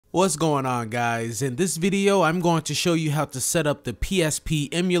What's going on, guys? In this video I'm going to show you how to set up the PSP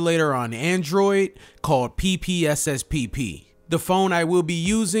emulator on Android called PPSSPP. The phone I will be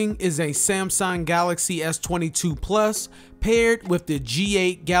using is a Samsung Galaxy S22 Plus paired with the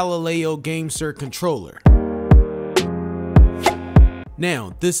G8 Galileo GameSir controller.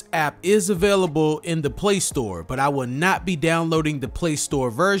 Now, this app is available in the Play Store, but I will not be downloading the Play Store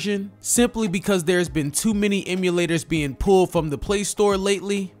version simply because there's been too many emulators being pulled from the Play Store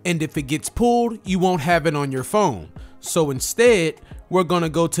lately, and if it gets pulled, you won't have it on your phone. So instead, we're gonna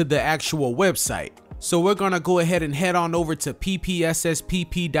go to the actual website. So we're gonna go ahead and head on over to ppsspp.org.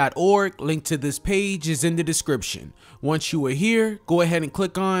 Link to this page is in the description. Once you are here, go ahead and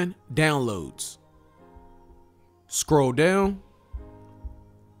click on Downloads. Scroll down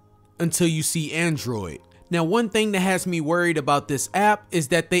until you see Android. Now, one thing that has me worried about this app is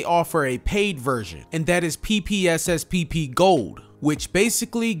that they offer a paid version, and that is PPSSPP Gold, which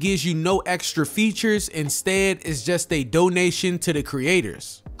basically gives you no extra features. Instead, is just a donation to the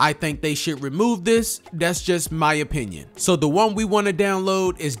creators. I think they should remove this. That's just my opinion. So the one we want to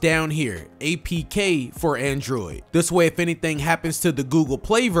download is down here, APK for Android. This way, if anything happens to the Google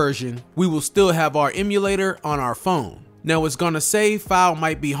Play version, we will still have our emulator on our phone. Now, it's gonna say file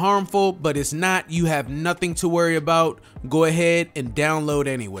might be harmful, but it's not. You have nothing to worry about. Go ahead and download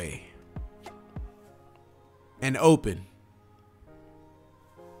anyway. And open.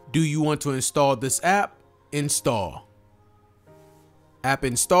 Do you want to install this app? Install. App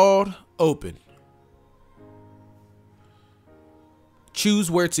installed, open.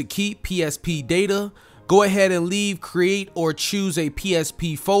 Choose where to keep PSP data. Go ahead and leave, create, or choose a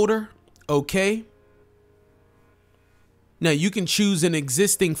PSP folder. Okay. Now, you can choose an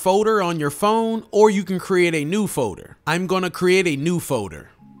existing folder on your phone, or you can create a new folder. I'm gonna create a new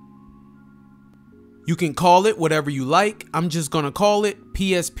folder. You can call it whatever you like. I'm just gonna call it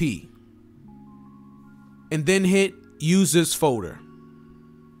PSP. And then hit use this folder.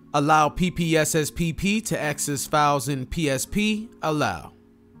 Allow PPSSPP to access files in PSP, allow.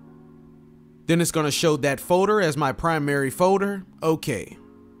 Then it's gonna show that folder as my primary folder, okay.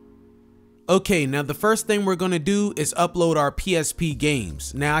 Okay, now the first thing we're gonna do is upload our PSP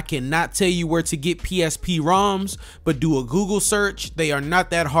games. Now, I cannot tell you where to get PSP ROMs, but do a Google search. They are not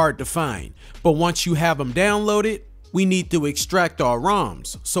that hard to find. But once you have them downloaded, we need to extract our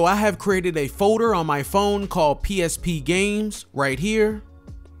ROMs. So I have created a folder on my phone called PSP Games right here.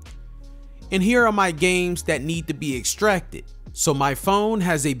 And here are my games that need to be extracted. So my phone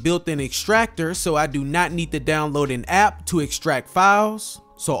has a built-in extractor, so I do not need to download an app to extract files.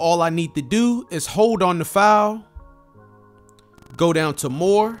 So all I need to do is hold on the file, go down to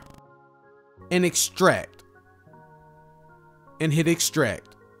more, and extract, and hit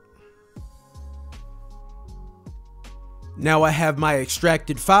extract. Now I have my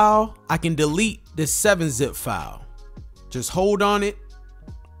extracted file. I can delete this 7-zip file. Just hold on it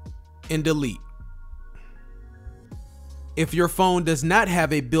and delete. If your phone does not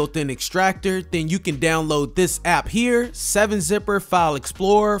have a built-in extractor, then you can download this app here, 7-Zipper File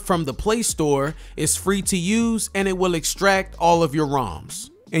Explorer from the Play Store. It's free to use and it will extract all of your ROMs.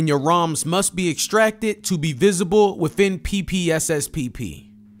 And your ROMs must be extracted to be visible within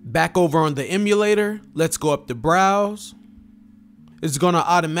PPSSPP. Back over on the emulator, let's go up to Browse. It's gonna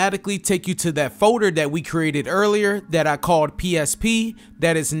automatically take you to that folder that we created earlier that I called PSP.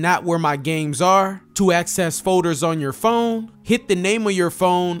 That is not where my games are. To access folders on your phone, hit the name of your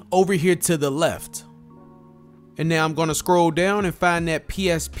phone over here to the left. And now I'm gonna scroll down and find that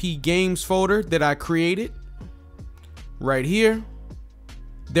PSP games folder that I created. Right here.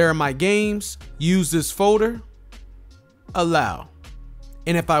 There are my games. Use this folder. Allow.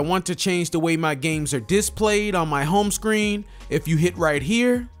 And if I want to change the way my games are displayed on my home screen, if you hit right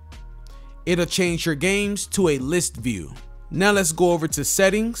here, it'll change your games to a list view. Now let's go over to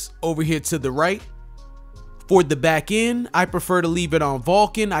settings over here to the right. For the back end, I prefer to leave it on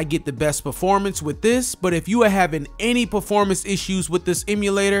Vulkan. I get the best performance with this, but if you are having any performance issues with this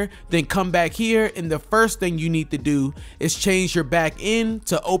emulator, then come back here, and the first thing you need to do is change your back end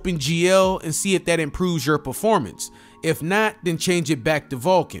to OpenGL and see if that improves your performance. If not, then change it back to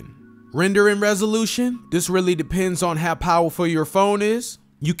Vulkan. Rendering resolution, this really depends on how powerful your phone is.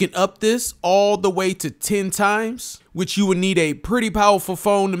 You can up this all the way to 10 times, which you would need a pretty powerful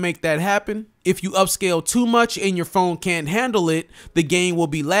phone to make that happen. If you upscale too much and your phone can't handle it, the game will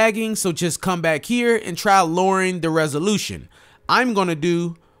be lagging, so just come back here and try lowering the resolution. I'm gonna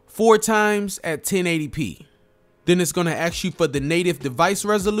do 4 times at 1080p. Then it's gonna ask you for the native device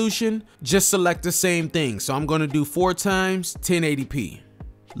resolution. Just select the same thing. So I'm gonna do 4 times 1080p.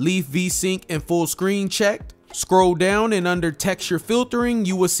 Leave VSync and full screen checked. Scroll down and under texture filtering,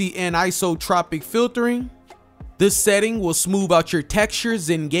 you will see anisotropic filtering. This setting will smooth out your textures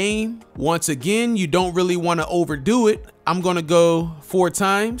in game. Once again, you don't really want to overdo it. I'm going to go 4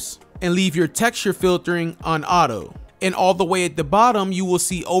 times and leave your texture filtering on auto. And all the way at the bottom, you will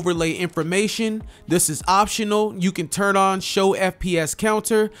see overlay information. This is optional. You can turn on show FPS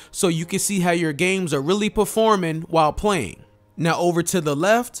counter so you can see how your games are really performing while playing. Now over to the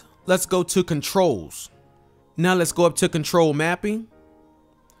left, let's go to controls. Now let's go up to control mapping.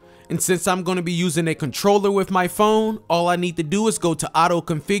 And since I'm going to be using a controller with my phone, all I need to do is go to auto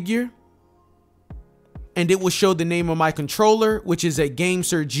configure. And it will show the name of my controller, which is a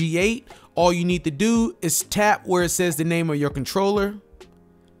GameSir G8. All you need to do is tap where it says the name of your controller.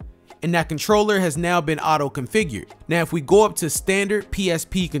 And that controller has now been auto configured. Now if we go up to standard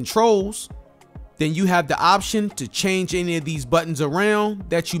PSP controls, then you have the option to change any of these buttons around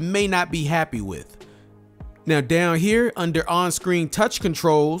that you may not be happy with. Now down here under on-screen touch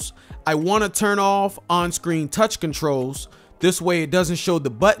controls, I want to turn off on-screen touch controls. This way it doesn't show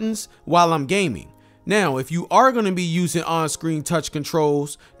the buttons while I'm gaming. Now if you are going to be using on-screen touch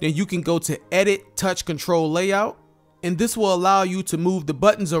controls, then you can go to edit touch control layout, and this will allow you to move the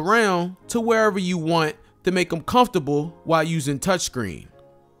buttons around to wherever you want to make them comfortable while using touchscreen.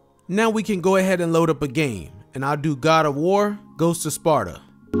 Now we can go ahead and load up a game, and I'll do God of War Ghost of Sparta.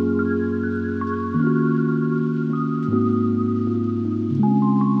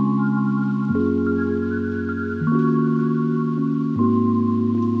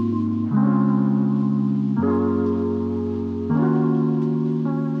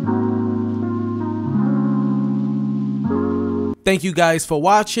 Thank you guys for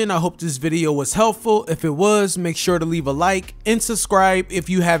watching. I hope this video was helpful. If it was, make sure to leave a like and subscribe if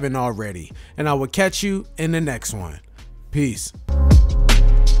you haven't already. And I will catch you in the next one. Peace.